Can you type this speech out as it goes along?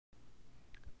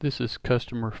This is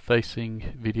customer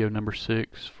facing video number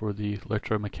 6 for the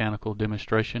electromechanical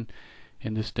demonstration.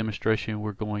 In this demonstration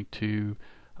we're going to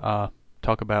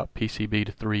talk about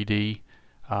PCBto3D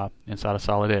inside of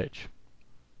Solid Edge.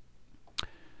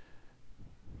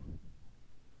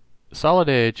 Solid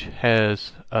Edge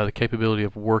has the capability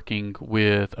of working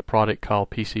with a product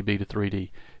called PCBto3D.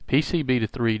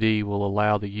 PCBto3D will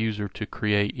allow the user to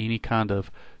create any kind of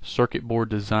circuit board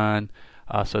design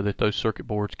so that those circuit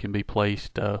boards can be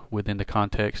placed within the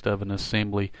context of an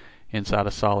assembly inside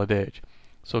of Solid Edge.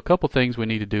 So a couple things we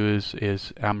need to do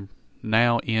is I'm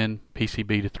now in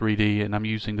PCBto3D and I'm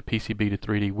using the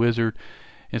PCBto3D wizard,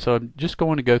 and so I'm just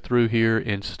going to go through here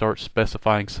and start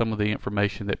specifying some of the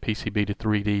information that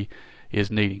PCBto3D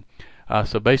is needing.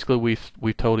 So basically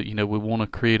we've told it, we want to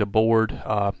create a board.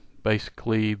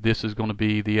 Basically this is going to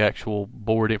be the actual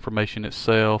board information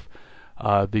itself.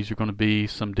 These are going to be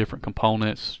some different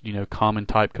components, common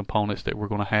type components that we're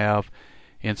going to have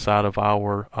inside of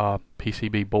our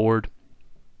PCB board.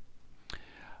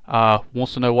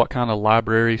 Wants to know what kind of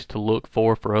libraries to look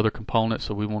for other components,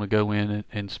 so we want to go in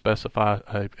and specify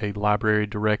a library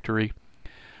directory.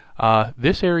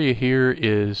 This area here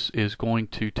is going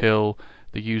to tell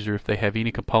the user if they have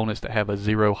any components that have a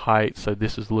 0 height. So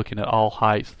this is looking at all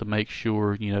heights to make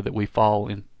sure that we fall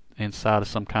inside of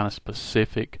some kind of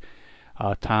specific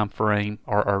time frame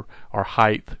or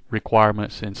height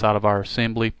requirements inside of our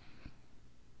assembly.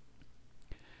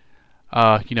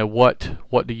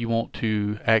 What do you want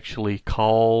to actually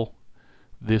call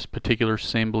this particular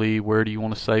assembly? Where do you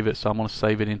want to save it? So I'm going to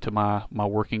save it into my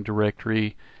working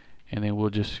directory, and then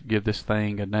we'll just give this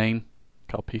thing a name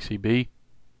called PCB,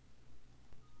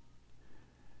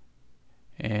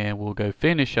 and we'll go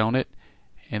finish on it.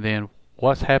 And then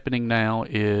what's happening now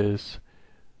is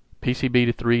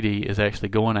PCBto3D is actually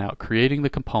going out, creating the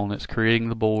components, creating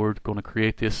the board, going to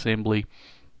create the assembly,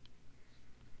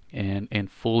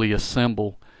 and fully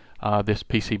assemble this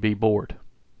PCB board.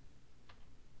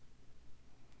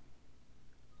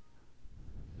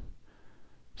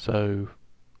 So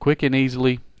quick and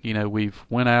easily, we've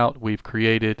went out, we've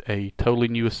created a totally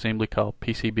new assembly called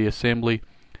PCB assembly.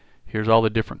 Here's all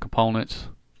the different components.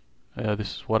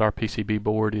 This is what our PCB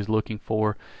board is looking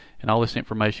for, and all this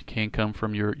information can come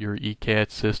from your ECAD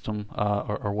system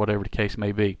or whatever the case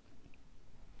may be.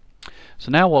 So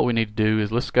now what we need to do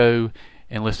is let's go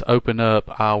and let's open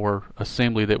up our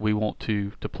assembly that we want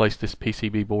to place this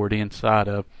PCB board inside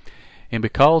of. And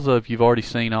because of you've already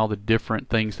seen all the different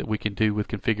things that we can do with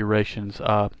configurations,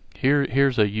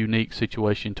 here's a unique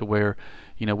situation to where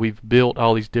we've built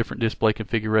all these different display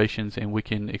configurations, and we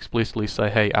can explicitly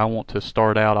say, hey, I want to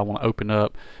start out, I want to open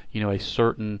up a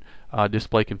certain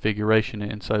display configuration.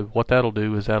 And so what that'll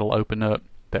do is that'll open up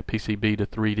that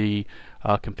PCBto3D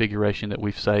configuration that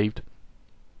we've saved.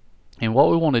 And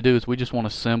what we want to do is we just want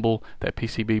to assemble that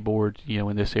PCB board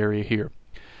in this area here.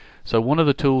 So one of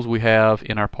the tools we have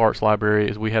in our parts library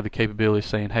is we have the capability of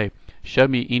saying, hey, show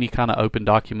me any kind of open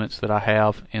documents that I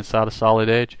have inside of Solid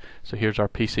Edge. So here's our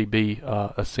PCB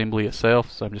assembly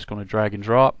itself. So I'm just going to drag and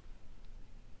drop.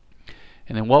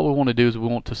 And then what we want to do is we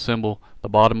want to assemble the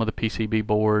bottom of the PCB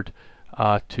board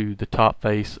to the top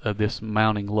face of this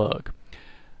mounting lug.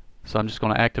 So I'm just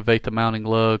going to activate the mounting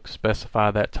lug,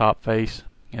 specify that top face,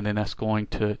 and then that's going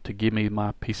to give me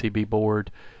my PCB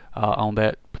board on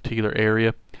that particular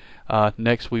area.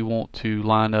 Next we want to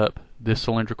line up this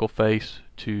cylindrical face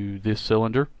to this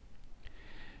cylinder,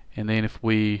 and then if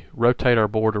we rotate our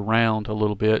board around a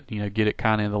little bit, get it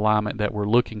kind of in the alignment that we're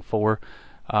looking for,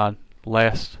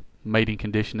 last mating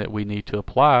condition that we need to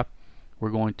apply, we're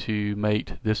going to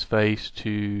mate this face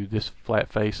to this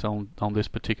flat face on this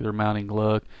particular mounting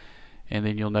lug, and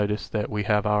then you'll notice that we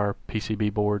have our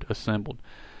PCB board assembled.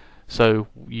 So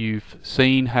you've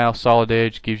seen how Solid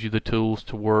Edge gives you the tools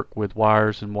to work with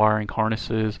wires and wiring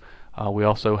harnesses. We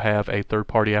also have a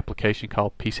third-party application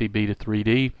called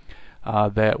PCBto3D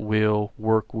that will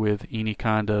work with any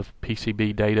kind of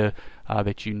PCB data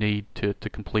that you need to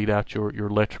complete out your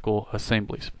electrical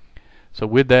assemblies. So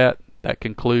with that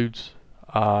concludes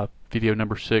video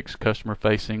number 6, customer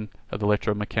facing of the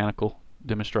electromechanical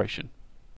demonstration.